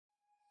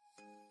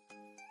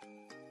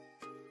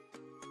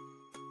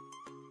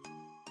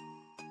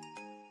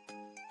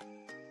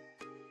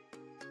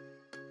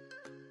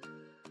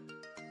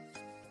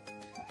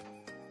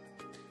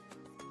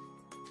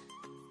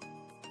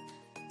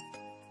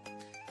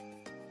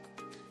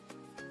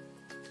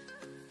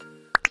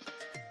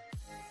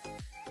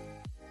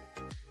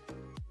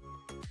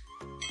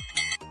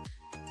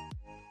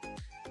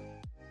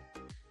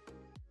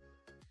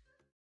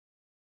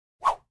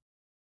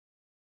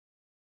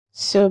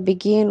So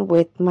begin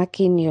with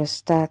marking your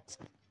start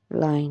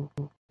line.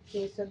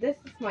 Okay, so this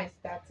is my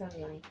starting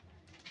line.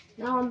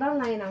 Now on that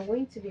line, I'm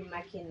going to be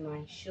marking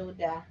my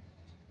shoulder.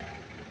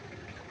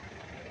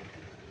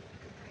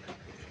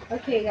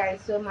 Okay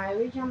guys, so my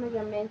original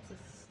measurement is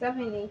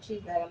 7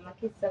 inches, that I'm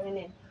marking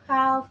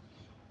 7.5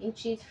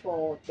 inches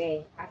for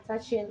the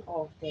attaching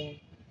of the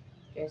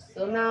dress.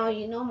 So now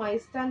you know the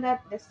standard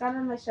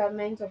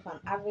measurement of an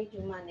average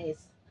woman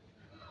is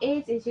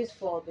 8 inches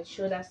for the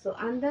shoulder. So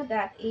under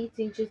that 8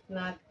 inches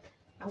mark,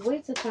 I'm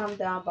going to come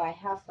down by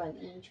half an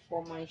inch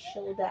for my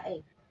shoulder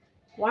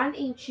 1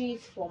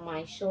 inches for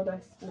my shoulder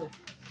slope.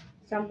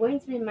 So I'm going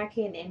to be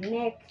marking a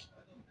neck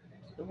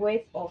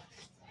width of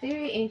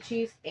 3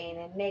 inches and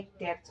a neck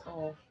depth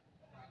of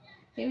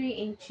 3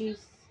 inches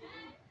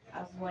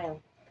as well.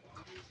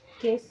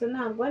 Okay, so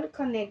now I'm going to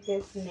connect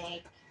this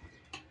neck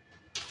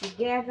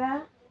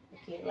together,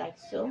 okay, like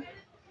so,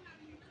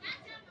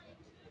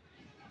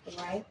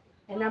 right?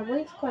 And I'm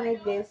going to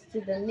connect this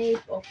to the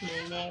nape of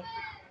my neck,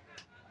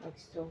 like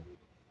so.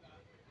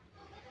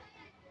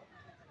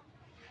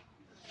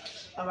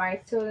 All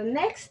right, so the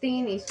next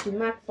thing is to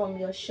mark from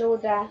your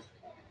shoulder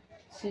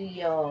to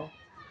your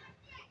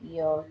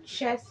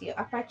chest, your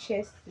upper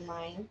chest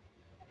line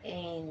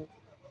and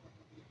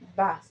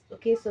bust.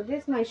 Okay, so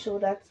this is my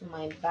shoulder to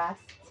my bust,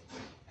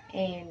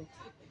 and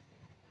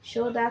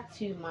shoulder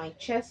to my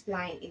chest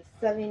line is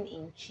 7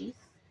 inches.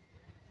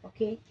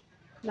 Okay,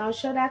 now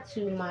shoulder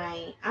to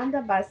my under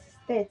bust is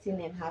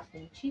 13.5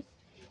 inches,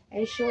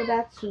 and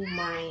shoulder to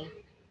my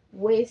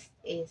waist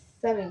is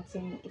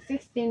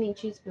 16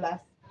 inches plus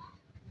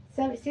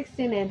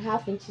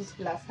 16.5 inches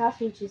plus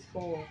half inches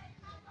for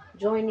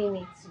joining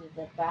it to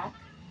the back.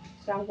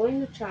 So I'm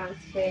going to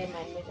transfer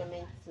my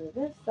measurement to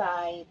this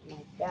side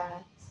like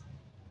that.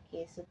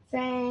 Okay, so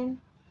 10,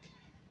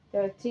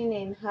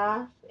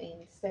 13.5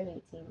 and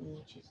 17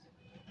 inches.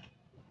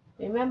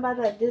 Remember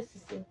that this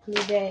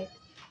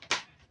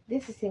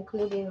is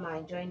including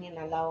my joining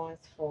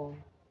allowance for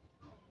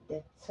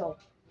the top.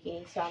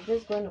 Okay, so I'm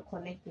just going to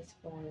connect these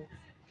points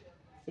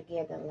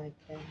together like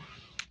that.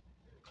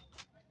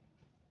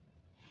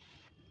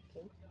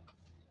 Okay.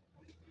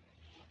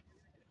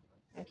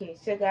 Okay,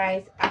 so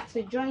guys,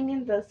 after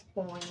joining this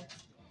point,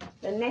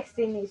 the next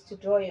thing is to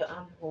draw your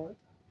armhole.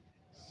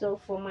 So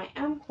for my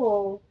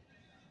armhole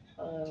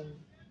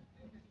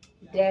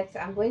depth,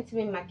 I'm going to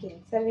be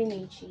marking 7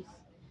 inches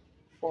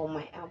for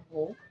my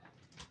armhole.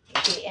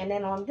 Okay, and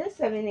then on this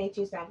 7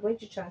 inches, I'm going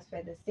to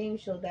transfer the same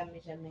shoulder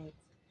measurement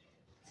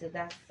to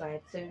that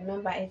side. So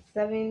remember, it's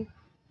 7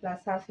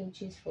 plus half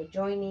inches for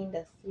joining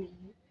the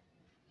sleeve.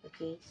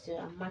 Okay, so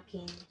I'm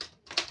marking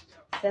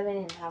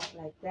 7.5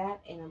 like that,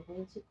 and I'm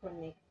going to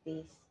connect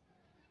this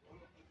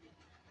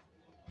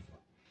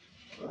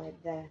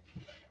like that.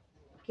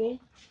 Okay,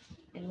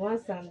 and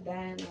once I'm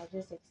done, I'll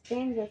just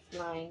extend this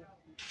line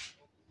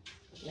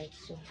like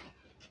so.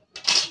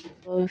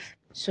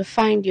 So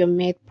find your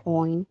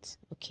midpoint.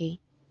 Okay,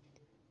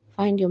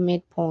 find your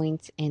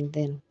midpoint and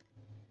then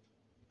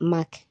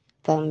mark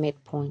the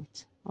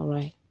midpoint. All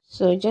right,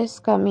 so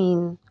just come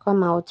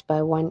out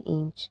by 1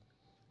 inch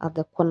at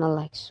the corner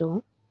like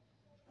so.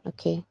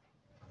 Okay,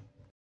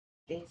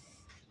 This.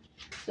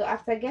 So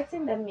after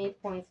getting the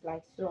midpoint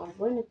like so, I'm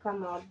going to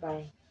come out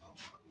by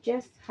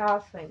just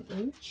half an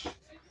inch.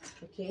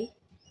 Okay,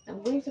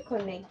 I'm going to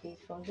connect this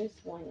from this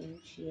 1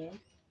 inch here.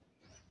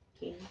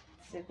 Okay,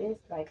 so this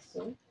like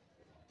so.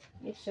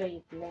 Make sure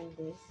you blend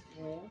this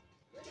well.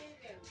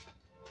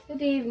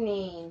 Good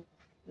evening.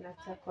 And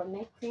after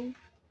connect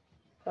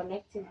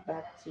it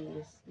back to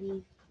your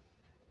sleeve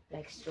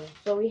like so.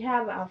 So we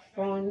have our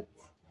front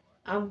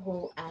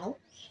armhole out.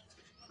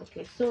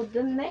 Okay, so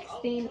the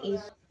next thing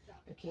is,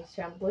 okay,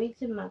 so I'm going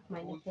to mark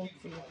my nipple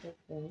to nipple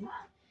point.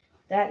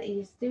 That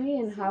is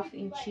 3.5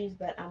 inches,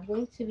 but I'm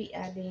going to be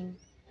adding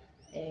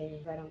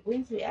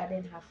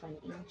half an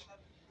inch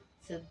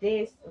to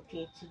this,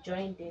 okay, to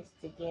join this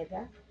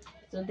together.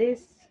 So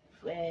this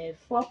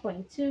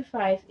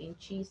 4.25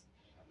 inches,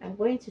 I'm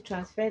going to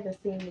transfer the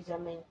same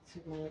measurement to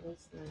my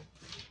waistline.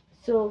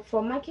 So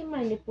for marking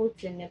my nipple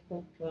to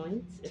nipple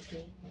point,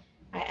 okay,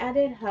 I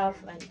added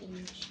half an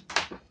inch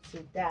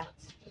to that,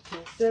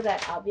 okay, so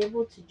that I'll be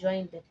able to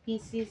join the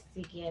pieces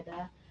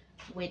together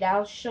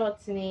without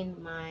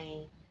shortening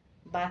my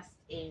bust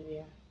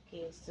area.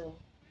 Okay, so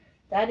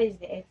that is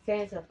the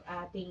extent of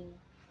adding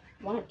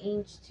 1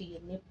 inch to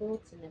your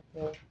nipple to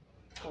nipple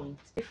point.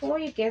 Before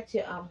you get to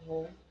your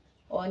armhole,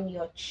 on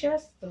your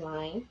chest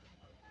line,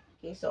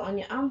 okay, so on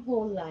your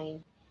armhole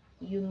line,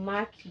 you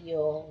mark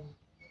the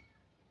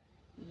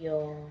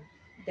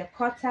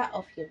quarter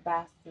of your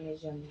bust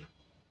measurement.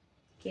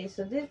 Okay,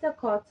 so this is the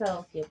quarter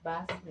of your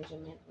bust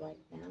measurement right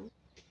now.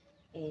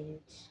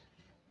 And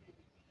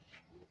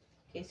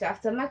okay, so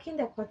after marking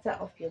the quarter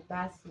of your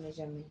bust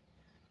measurement,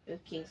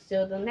 okay,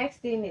 so the next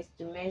thing is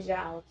to measure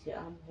out your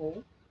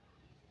armhole.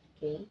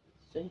 Okay,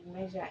 so you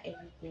measure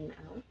everything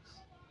out,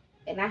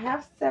 and I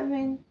have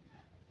 7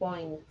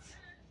 points,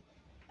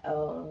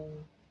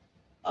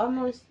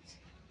 almost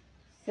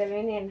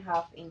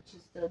 7.5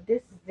 inches. So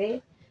this is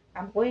it.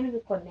 I'm going to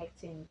be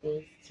connecting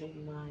this to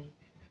my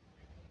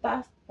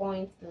bust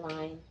point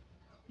line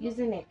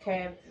using a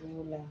curved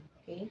ruler.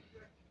 Okay,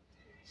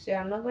 so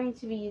I'm not going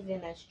to be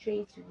using a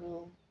straight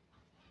rule,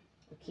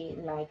 okay,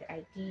 like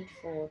I did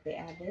for the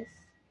others.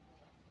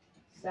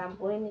 So I'm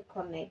going to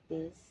connect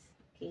this,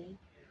 okay,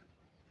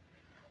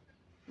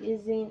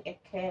 using a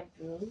curved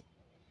rule.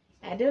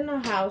 I don't know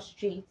how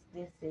straight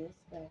this is,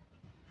 but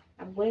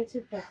I'm going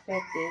to perfect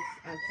this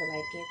until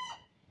I get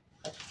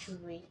a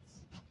straight.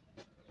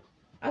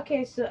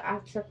 Okay, so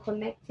after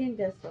connecting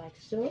this like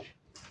so,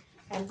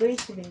 I'm going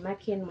to be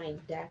marking my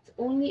dot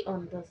only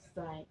on this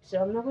side.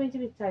 So I'm not going to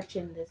be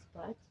touching this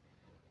part,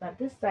 but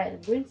this side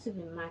I'm going to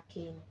be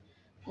marking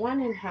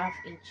 1.5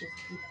 inches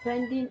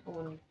depending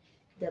on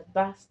the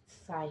bust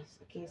size.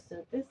 Okay,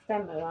 so this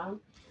time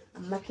around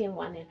I'm marking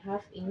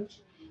 1.5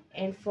 inch,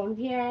 and from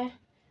here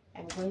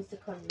I'm going to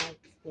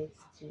connect this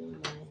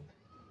to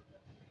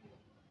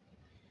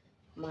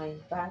my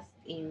bust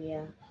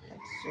area like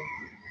so.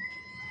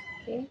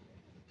 Okay,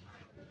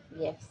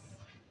 yes.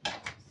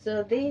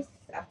 So this,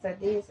 after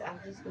this, I'm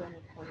just going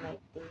to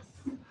connect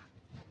this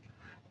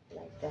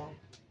like that.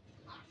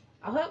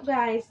 I hope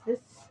guys this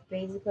is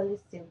basically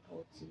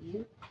simple to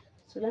you.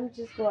 So let me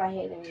just go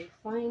ahead and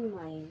refine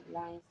my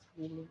lines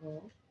really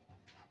well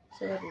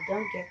so that they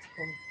don't get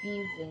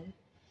confusing.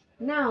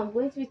 Now I'm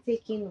going to be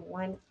taking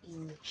 1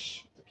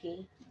 inch,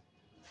 okay,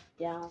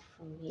 down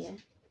from here.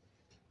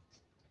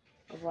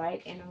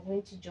 Alright, and I'm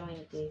going to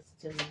join this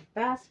to my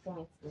bust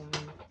point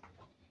line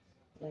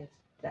like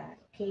that.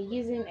 Okay,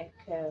 using a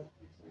curve,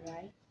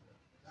 right?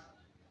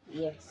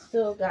 Yes,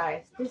 so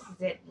guys, this is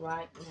it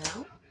right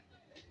now.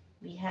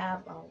 We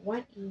have our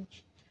 1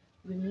 inch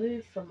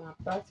removed from our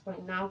bust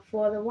point. Now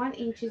for the 1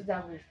 inches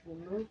that we've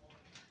removed,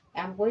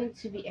 I'm going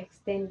to be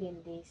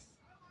extending this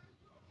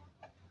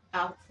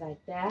out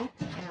like that,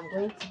 and I'm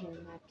going to be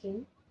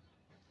marking.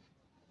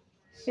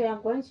 So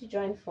I'm going to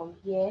join from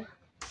here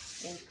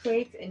and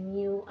create a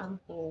new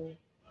armhole,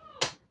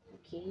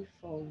 okay,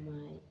 for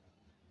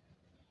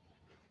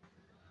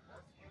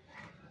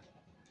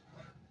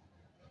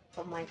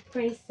my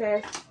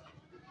princess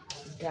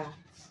dot.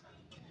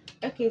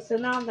 Okay, so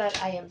now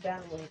that I am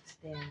done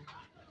with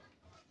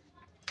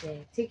the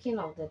taking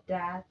of the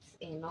dots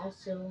and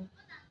also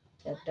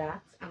the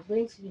dots, I'm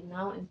going to be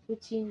now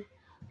imputing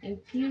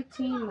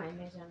my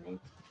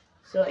measurement.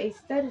 So it's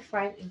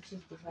 35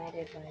 inches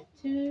divided by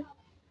 2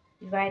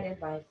 divided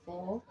by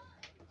 4.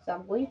 So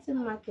I'm going to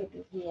mark it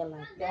here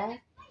like that,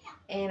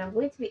 and I'm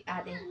going to be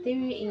adding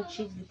 3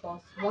 inches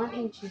because 1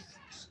 inch is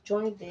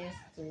join this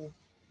to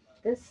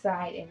this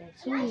side, and then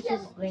 2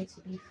 inches is going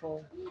to be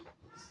for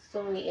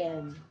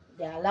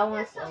the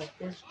allowance of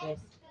this dress,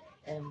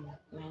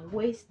 my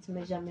waist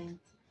measurement.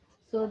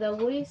 So the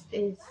waist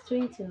is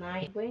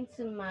 29. I'm going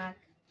to mark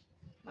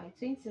my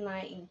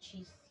 29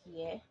 inches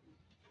here,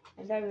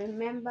 and then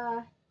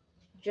remember,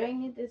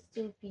 joining these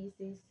two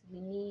pieces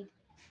we need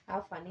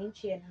half an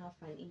inch here and half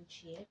an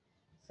inch here.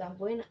 So I'm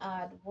going to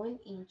add 1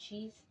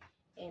 inches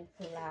and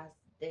plus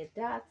the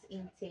dart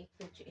intake,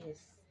 which is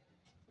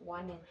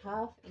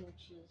 1.5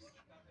 inches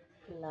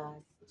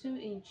plus 2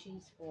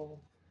 inches for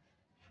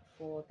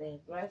the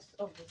rest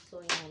of the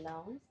sewing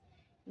allowance.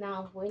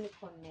 Now I'm going to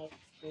connect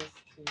this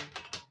to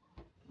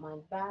my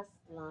bust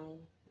line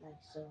like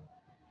so.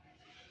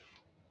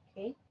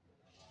 Okay,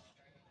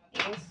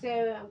 and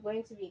so I'm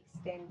going to be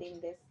extending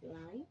this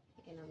line,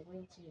 and I'm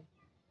going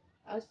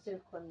to also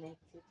connect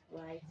it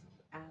right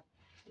up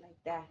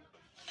like that,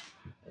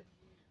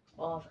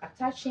 of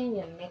attaching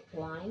your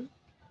neckline.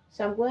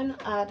 So I'm going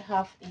to add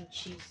half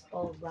inches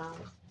all around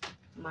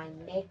my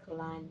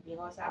neckline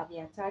because I'll be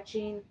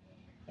attaching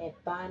a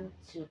band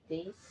to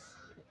this.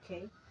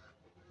 Okay,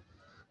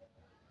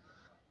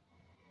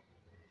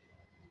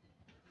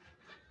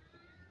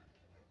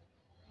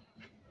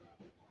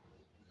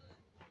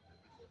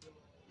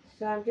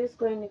 so I'm just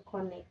going to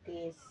connect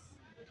this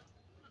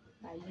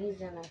by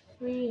using a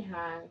free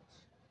hand.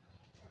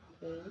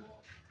 Okay,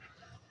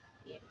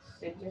 yes,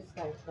 so just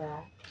like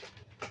that.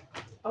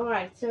 All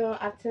right, so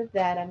after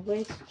that I'm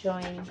going to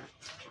join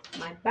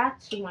my back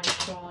to my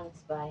front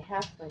by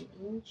half an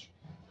inch,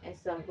 and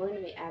so I'm going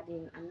to be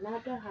adding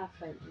another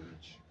half an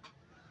inch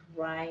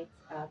right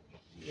up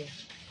here.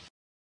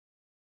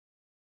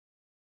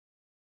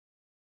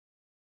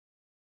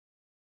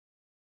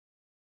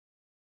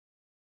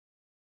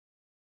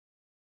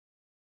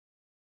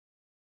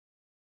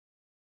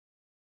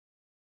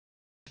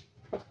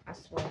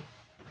 As well.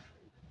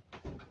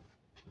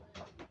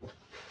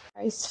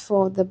 Guys,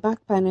 for the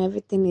back panel,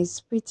 everything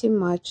is pretty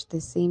much the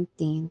same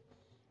thing.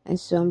 And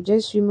so I'm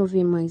just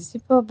removing my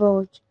zipper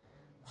bulge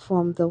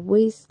from the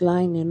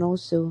waistline and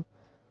also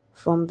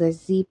from the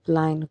zip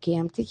line. Okay,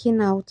 I'm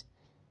taking out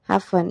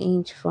half an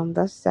inch from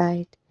the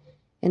side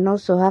and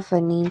also half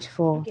an inch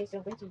for Okay, so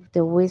I'm going to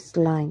the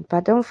waistline.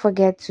 But don't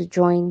forget to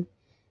join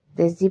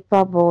the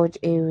zipper bulge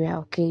area.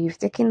 Okay, you've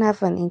taken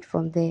half an inch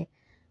from there.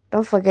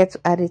 Don't forget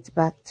to add it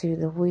back to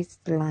the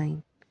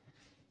waistline.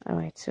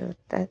 Alright, so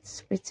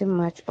that's pretty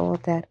much all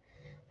that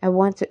I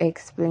want to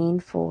explain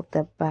for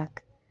the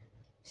back.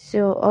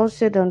 So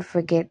also don't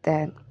forget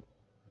that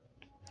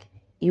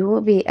you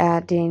will be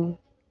adding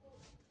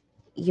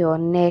your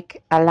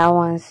neck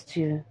allowance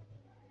to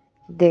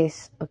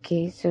this.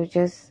 Okay, so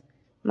just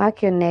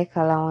mark your neck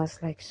allowance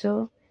like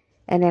so,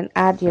 and then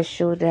add your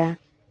shoulder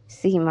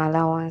seam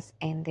allowance,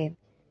 and then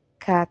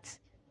cut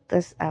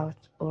this out.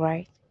 All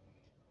right,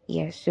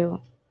 yeah.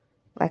 So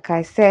like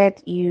I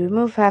said, you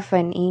remove half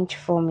an inch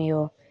from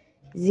your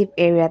zip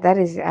area, that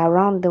is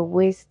around the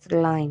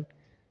waistline.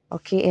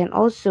 Okay, and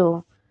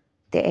also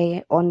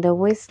the on the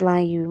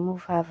waistline you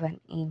remove half an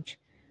inch.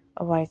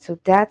 All right, so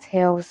that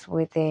helps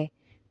with the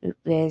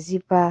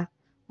zipper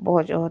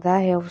bulge, or that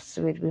helps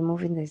with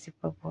removing the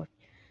zipper bulge.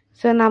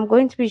 So now I'm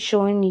going to be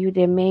showing you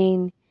the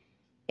main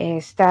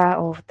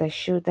style of the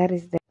shoe, that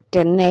is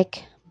the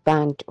neck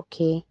band.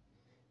 Okay,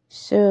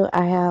 so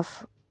I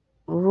have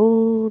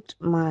ruled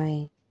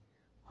my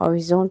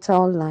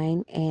horizontal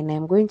line, and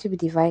I'm going to be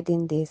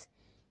dividing this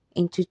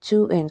into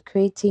two and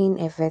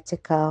creating a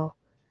vertical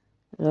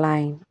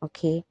line.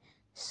 Okay,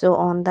 so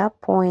on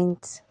that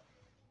point,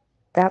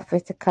 that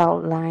vertical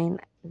line,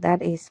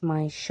 that is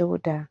my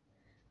shoulder.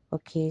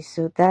 Okay,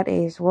 so that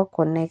is what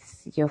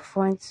connects your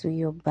front to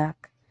your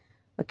back.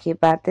 Okay,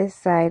 but this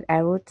side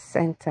I wrote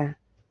center.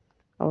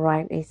 All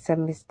right, it's a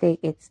mistake,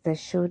 it's the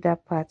shoulder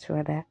part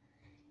rather,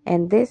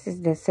 and this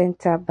is the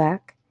center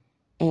back,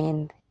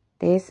 and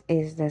this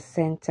is the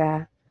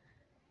center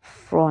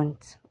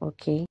front.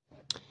 Okay,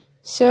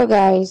 so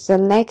guys, the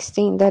next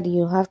thing that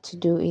you have to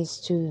do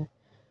is to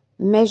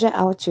measure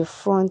out your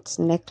front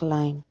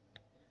neckline.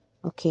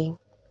 Okay,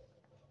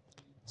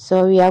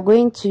 so we are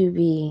going to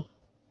be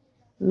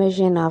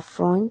measuring our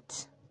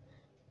front.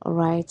 All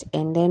right,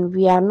 and then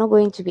we are not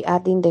going to be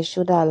adding the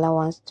shoulder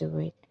allowance to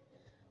it.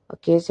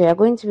 Okay, so you're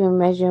going to be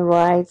measuring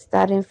right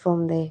starting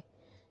from the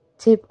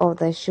tip of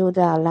the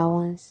shoulder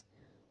allowance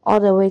all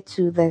the way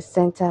to the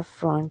center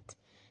front,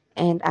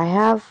 and I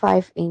have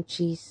 5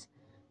 inches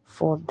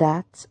for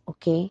that.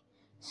 Okay,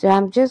 so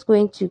I'm just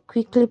going to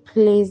quickly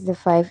place the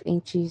 5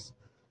 inches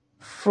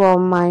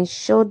from my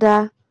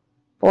shoulder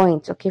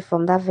point, okay,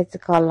 from that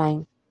vertical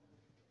line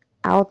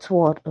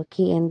outward.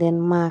 Okay, and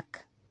then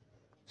mark.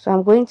 So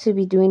I'm going to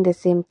be doing the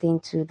same thing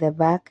to the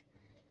back.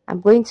 I'm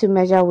going to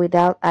measure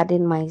without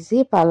adding my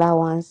zip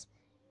allowance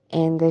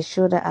and the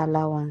shoulder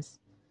allowance.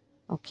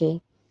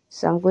 Okay,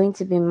 so I'm going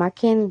to be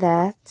marking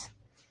that,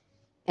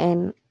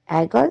 and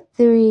I got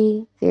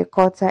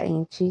 3¾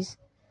 inches,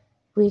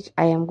 which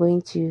I am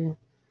going to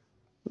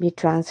be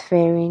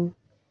transferring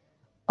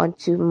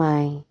onto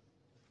my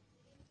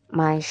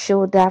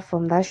shoulder,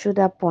 from that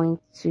shoulder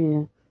point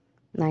to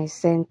my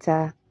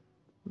center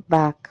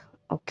back.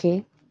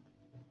 Okay,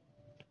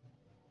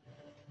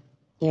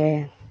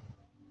 yeah.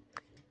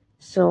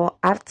 So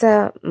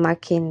after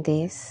marking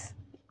this,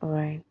 all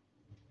right,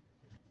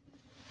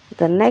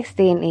 the next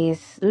thing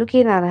is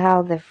looking at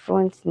how the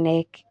front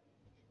neck,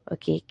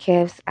 okay,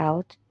 curves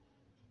out.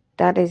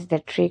 That is the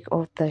trick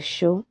of the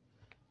shoe.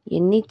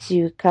 You need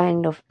to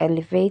kind of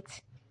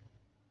elevate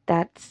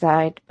that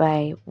side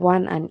by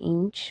 1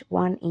 inch,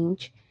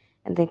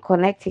 and then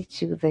connect it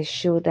to the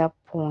shoulder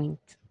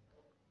point.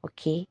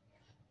 Okay,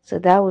 so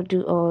that will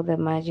do all the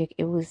magic.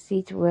 It will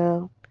sit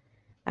well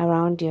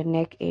around your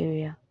neck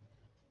area,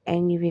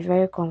 and you'll be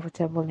very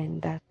comfortable in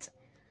that.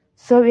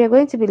 So we are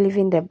going to be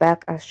leaving the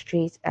back as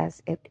straight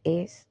as it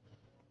is,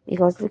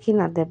 because looking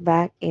at the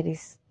back, it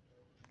is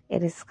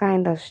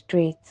kind of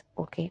straight.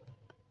 Okay,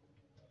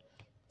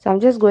 so I'm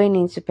just going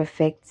in to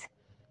perfect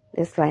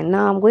this line.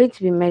 Now I'm going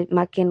to be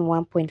marking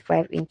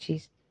 1.5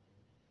 inches.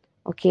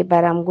 Okay,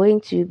 but I'm going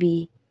to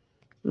be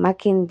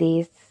marking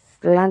this,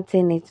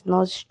 slanting it,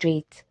 not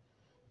straight.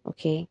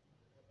 Okay,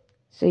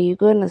 so you're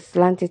going to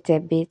slant it a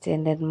bit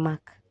and then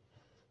mark.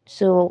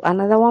 So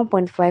another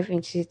 1.5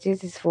 inches,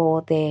 this is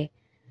for the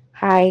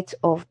height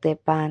of the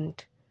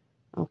band.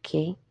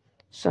 Okay,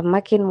 so I'm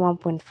marking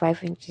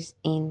 1.5 inches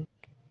in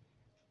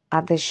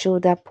at the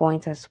shoulder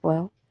point as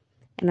well,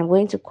 and I'm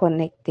going to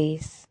connect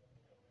this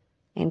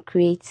and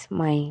create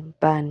my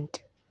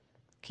band.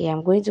 Okay,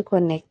 I'm going to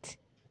connect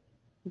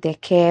the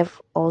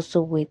curve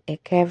also with a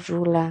curve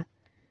ruler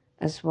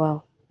as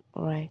well.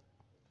 All right,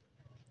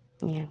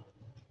 yeah.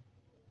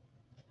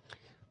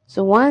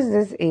 So once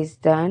this is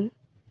done,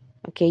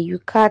 okay, you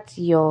cut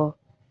your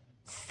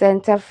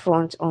center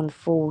front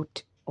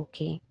unfold.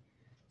 Okay,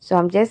 so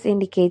I'm just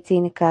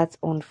indicating cut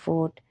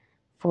unfold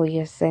for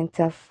your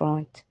center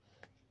front,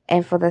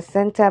 and for the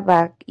center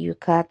back you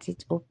cut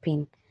it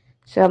open.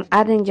 So I'm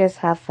adding just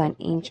half an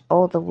inch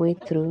all the way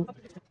through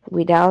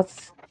without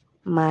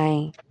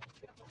my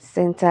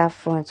center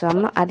front, so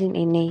I'm not adding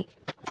any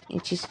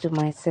inches to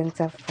my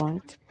center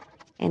front,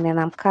 and then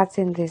I'm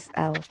cutting this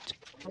out.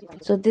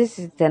 So this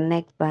is the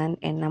neckband,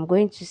 and I'm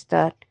going to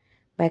start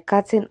by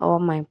cutting all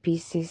my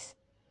pieces,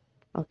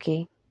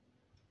 okay,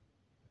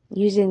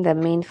 using the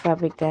main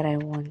fabric that I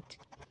want.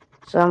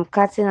 So I'm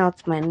cutting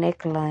out my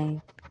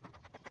neckline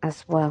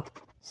as well.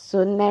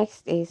 So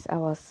next is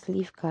our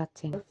sleeve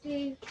cutting. For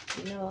sleeve,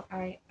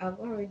 I've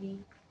already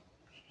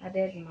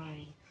added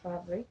my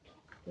fabric.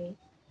 Okay,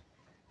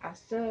 I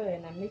sew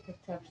and I make a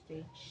top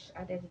stitch,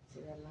 added it to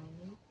the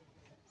lining.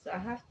 So I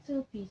have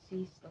two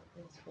pieces of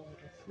this for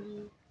the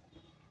sleeve,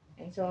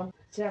 and so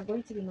I'm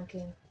going to be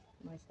making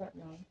my start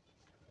line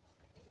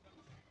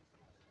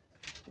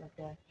like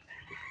that.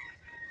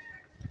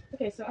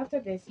 Okay, so after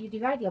this, you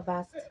divide your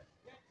bust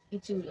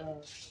into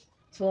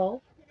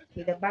 12.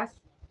 Okay, the bust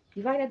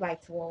divided by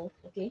 12,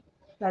 okay,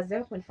 plus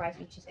 0.5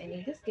 inches. And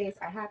in this case,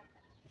 I had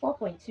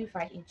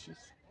 4.25 inches,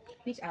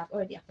 which I've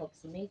already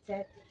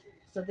approximated.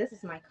 So this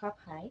is my cup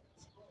height,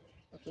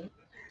 okay.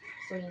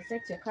 So you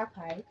set your cup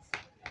height,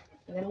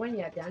 and then when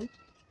you're done,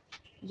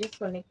 you just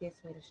connect this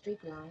with a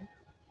straight line.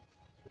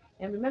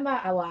 And remember,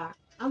 our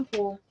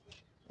armhole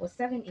was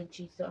 7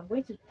 inches, so I'm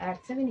going to add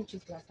 7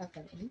 inches plus half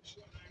an inch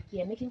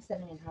here, making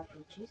 7.5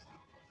 inches.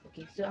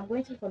 Okay, so I'm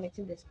going to be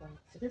connecting this point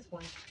to this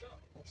point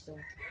like so,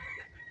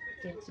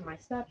 okay, to my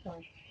start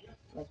point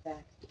like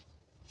that.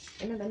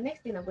 And then the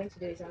next thing I'm going to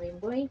do is I'm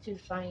going to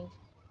find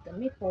the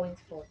midpoint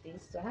for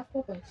this. So I have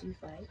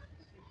 4.25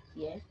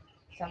 here,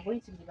 so I'm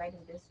going to be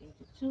dividing this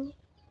into 2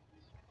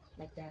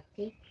 like that.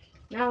 Okay,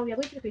 now we are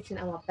going to be creating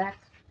our back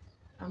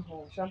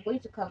armhole. So I'm going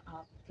to come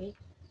up, okay,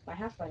 by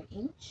half an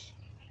inch,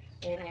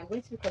 and I am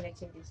going to be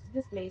connecting this to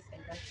this place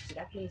and that to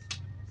that place.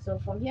 So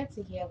from here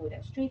to here with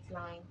a straight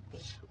line,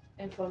 okay,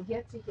 and from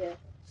here to here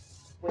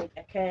with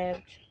a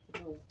curved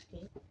rule,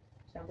 okay.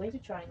 So I'm going to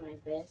try my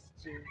best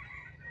to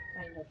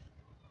kind of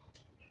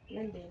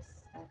blend this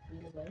up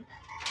really well.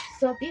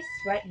 So this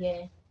right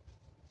here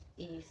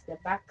is the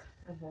back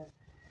armhole.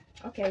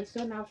 Okay,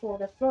 so now for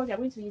the front, we're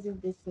going to be using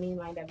this main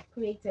line that we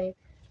created.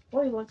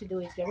 What we want to do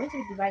is we're going to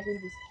be dividing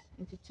this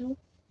into 2,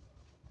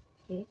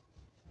 okay.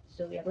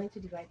 So we are going to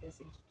divide this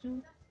into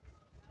 2,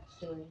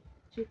 so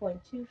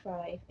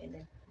 2.25, and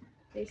then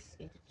this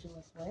into 2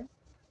 as well.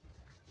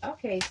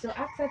 Okay, so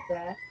after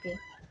that, okay,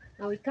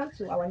 now we come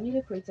to our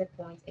newly created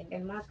point and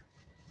then mark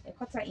a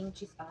quarter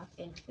inches up,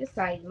 and this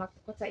side mark a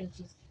quarter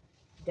inches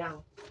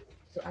down.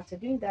 So after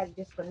doing that, you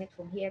just connect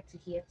from here to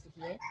here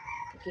to here,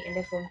 okay, and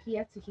then from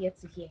here to here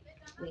to here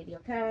with your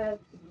curve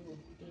rule,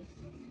 okay.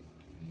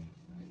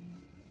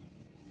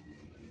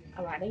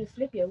 All right, then you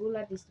flip your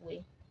ruler this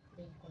way,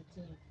 then you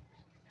continue.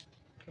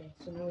 Okay,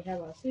 so now we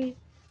have our sleeve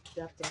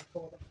drafted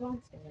for the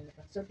front and then the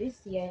back. So this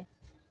here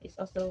is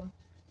also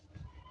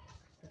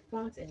the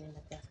front and then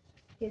the back.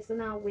 Okay, so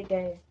now with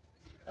the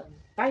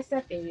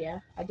bicep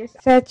area, I just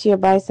Set your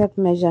bicep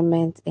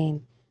measurement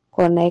and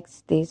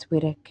connect this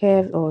with a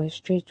curve or a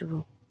straight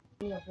rule.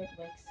 any of it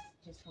works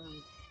just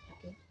fine.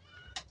 Okay,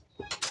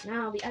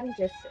 now we adding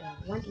just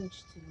 1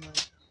 inch to my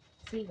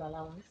sleeve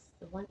allowance.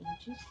 So 1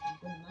 inches I'm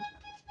gonna mark,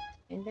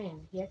 and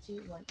then here to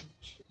 1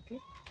 inch. Okay,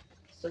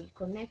 so you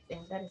connect,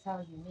 and that is how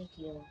you make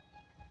your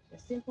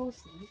simple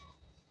sleeve.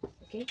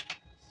 Okay,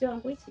 so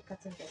I'm going to be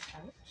cutting this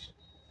out.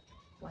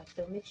 Right,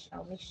 so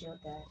I'll make sure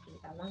that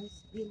it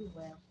aligns really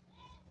well.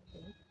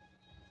 Okay,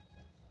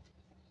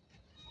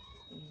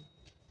 and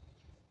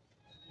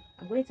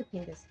I'm going to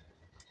pin this.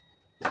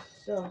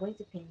 So I'm going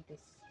to pin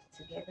this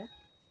together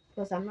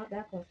because I'm not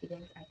that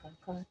confident I can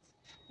cut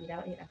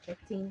without it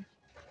affecting.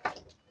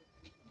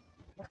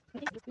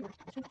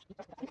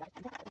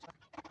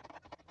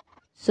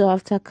 So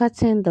after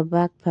cutting the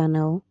back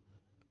panel,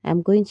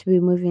 I'm going to be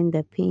moving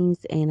the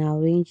pins and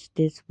arrange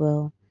this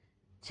well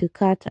to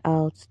cut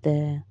out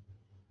the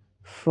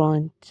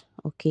front,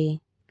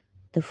 okay,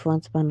 the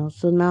front panel.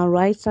 So now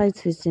right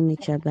sides facing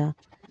each other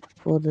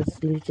for the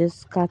sleeve,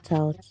 just cut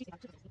out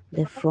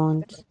the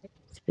front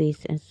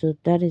space, and so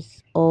that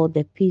is all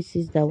the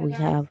pieces that So we guys,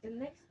 have the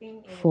next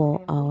thing is I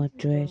for am going our to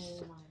be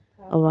dress. joining my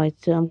All cup right,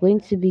 so I'm going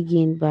together. to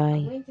begin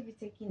I'm by going to be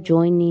taking my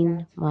joining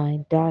dart from my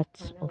the back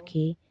darts, panel,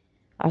 okay,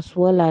 as and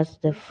well then I'm as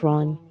the going to be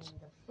front. joining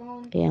the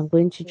front, Okay, I'm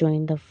going to okay,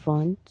 join the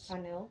front,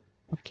 panel.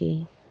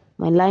 okay,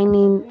 my So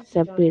I'm lining going to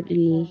join my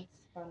front separately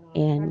panel.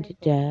 I'm and starting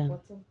from the the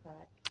bottom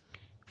part,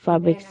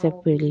 and fabric then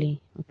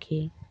separately,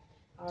 okay.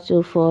 I'll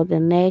So be for the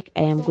neck,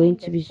 I am going sewing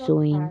to the be top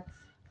sewing part.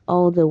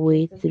 all the Okay,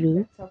 way so this is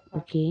the through, top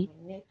part of okay, my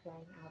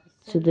neckline. I'll be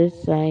to sewing this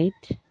this, side,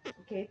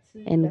 okay, to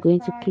and the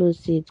going to sides,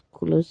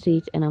 close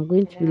it, and I'm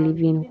going and to then be I'll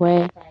be leaving leaving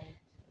where outside,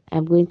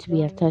 I'm okay, going to to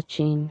be join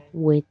attaching my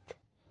with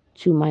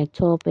to my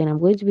top, and I'm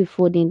going to be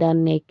folding that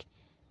neck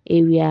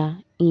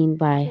area in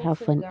by okay.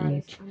 half So an guys,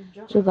 inch. I'm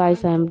So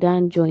guys, done I'm joining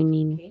done it,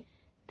 joining okay.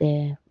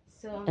 the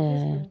So I'm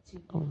just uh, going to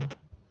be um,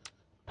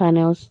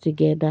 panels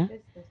together.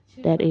 this the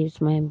two That back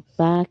is my panels.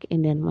 back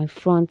and then my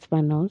front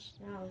panels.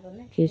 Now the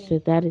next Okay, thing so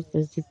that is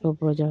the is zipper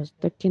bridge I was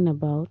talking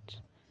about.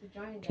 to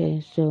join that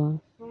Okay, from so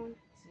the front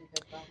to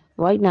the back,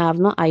 right now I've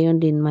not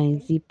ironed in my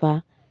okay.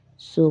 zipper,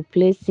 so So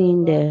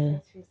placing right the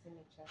sides facing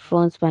each other.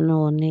 front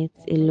panel on it,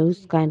 I'm it going to looks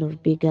be kind joining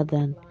of my bigger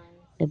than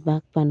the necklines.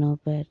 back panel,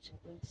 but I'm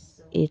going to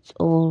sew,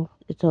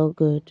 it's all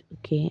good.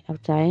 Okay,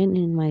 after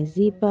ironing and my I'm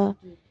going to zipper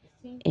do the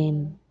same and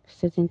thing to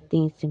setting the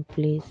things back. in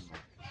place,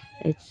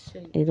 So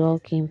you it get all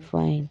came it.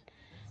 fine.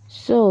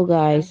 So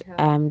I guys, have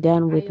I'm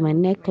done with my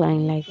ironed my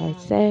neckline. Like I neckline.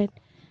 said,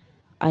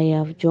 I I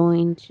have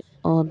joined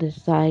the all the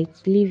left side,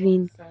 sides, both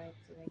leaving sides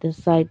like the so.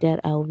 side that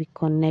I will be Okay.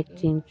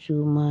 connecting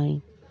to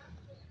my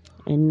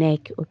a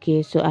neck.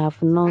 Okay, so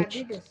I've I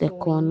did the notched the sewing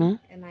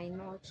corner and I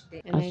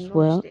as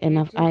notched well, the and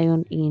I've edges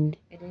ironed in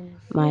and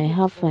then my fold it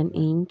half an over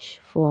inch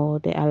for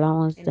the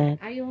allowance and I that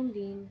ironed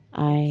in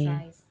the I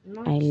size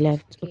I notched.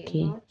 left. Okay,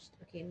 Okay, notched.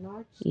 Okay,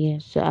 notched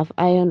yes, so I've and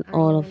ironed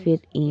all of ironed.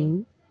 it Okay,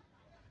 in.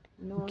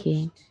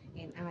 Okay, notched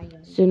and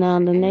ironed. so Yes, now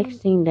I the next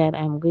ironed thing in that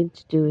I'm going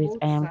to do is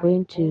both I am sides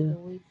going all the to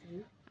way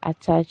through.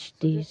 attach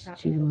So this is this how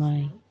to it looks my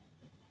now.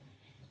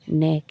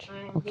 neck. I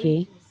am going Okay,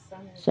 to be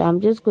so I'm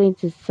sandwiching just this going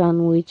to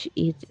sandwich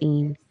it to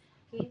in. this.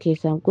 Okay, Okay,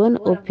 so I'm so going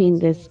to what I'm going open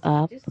to do this is I'll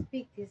up just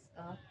pick this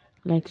up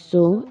like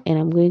like so, so, and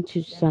I'm going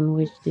to then I'll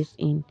sandwich put this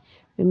in.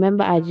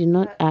 Remember, I and I'll did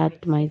not start add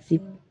my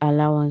zip resetting.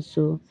 allowance,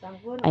 so So I'm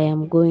going to I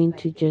am open this going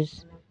like to this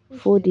just and I'll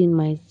push fold this in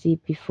my in.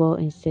 zip before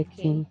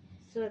Okay, inserting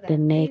so the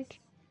that this neck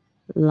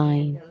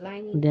and line, the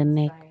lining the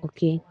neck. inside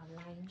Okay, will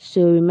align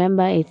so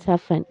remember it's and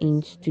half an this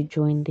inch will to make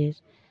join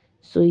this,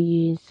 so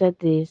you insert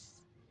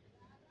this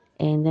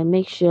and then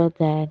make sure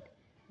that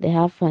the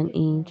half put an it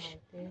in inch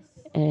like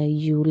this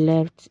you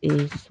left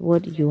is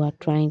what and you then are I'm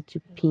going trying to to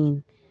pin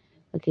pin.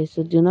 Okay,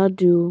 so do not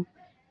do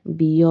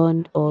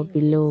beyond I'll or pin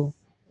this below.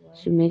 well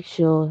So make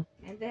sure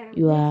and then I'm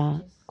you going to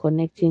are just do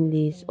connecting the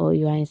this, same or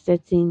you are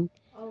inserting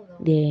all the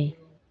way the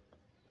through.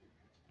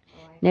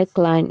 Alright,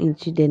 neckline and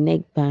into I'll the start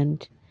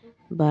neckband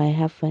by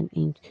half an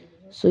inch. so you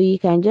just So you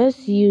can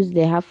just use continue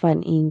the half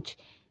an inch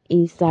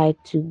inside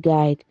to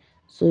guide.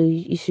 So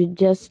you should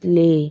just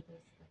lay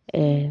this like so.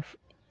 uh,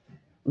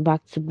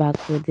 back to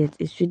back with it.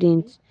 It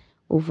Okay, shouldn't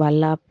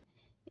overlap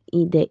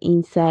in the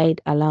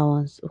inside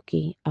allowance.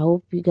 Okay, I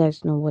hope you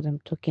guys know what I'm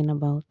talking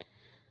about.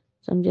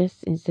 So I'm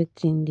just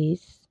inserting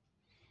this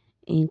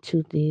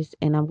into this,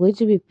 and I'm going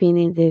to be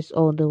pinning this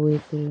all the way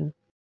through.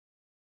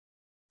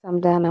 I'm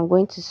done. I'm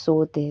going to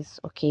sew this.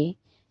 Okay,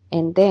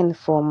 and then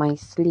for my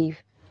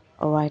sleeve,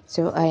 all right,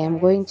 so I so am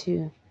going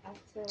guys,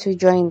 after to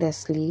join the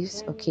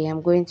sleeves. joining Okay,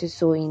 I'm the going to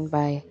sew in sleeves,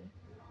 by okay,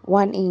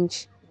 1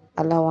 inch I'm going to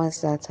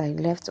allowance join that I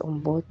left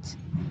on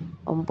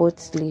both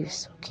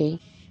sleeves. Okay,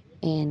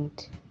 and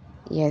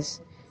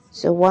yes, the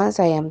so sleeves. once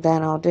I am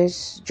done, I'll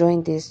just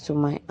join this to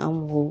my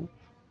armhole.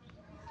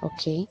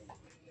 Okay,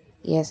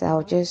 yes,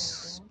 I'll Once I'm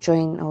just done,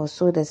 join or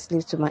sew the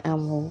sleeve to I'll my just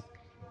armhole,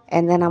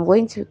 and then I'm put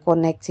going it to be in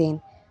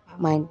connecting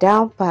my armhole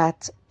down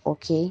part.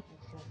 Okay,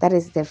 like that. that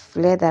is the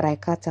flare that I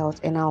cut out,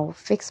 and I'll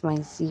fix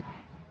my zip.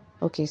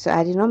 Okay, so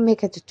I did not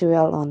make a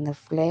tutorial on the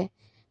flare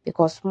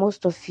because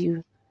most of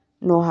you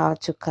know how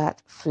to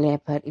cut flare,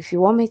 but if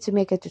you want me to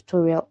make a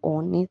tutorial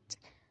on it,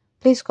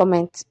 please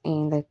comment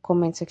in the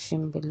comment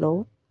section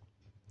below.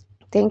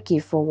 Thank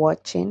you for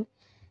watching,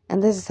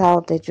 and this is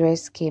how the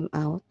dress came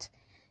out.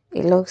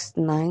 It looks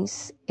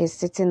nice. It's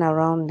sitting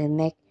around the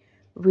neck,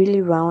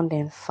 really round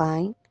and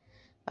fine.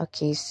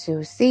 Okay,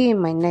 so see you in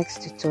my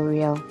next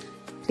tutorial.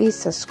 Please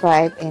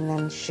subscribe and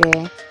then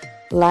share,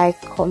 like,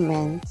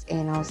 comment,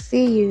 and I'll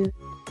see you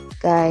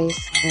guys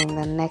in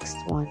the next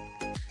one.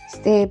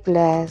 Stay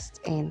blessed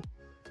and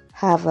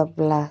have a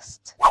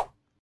blast.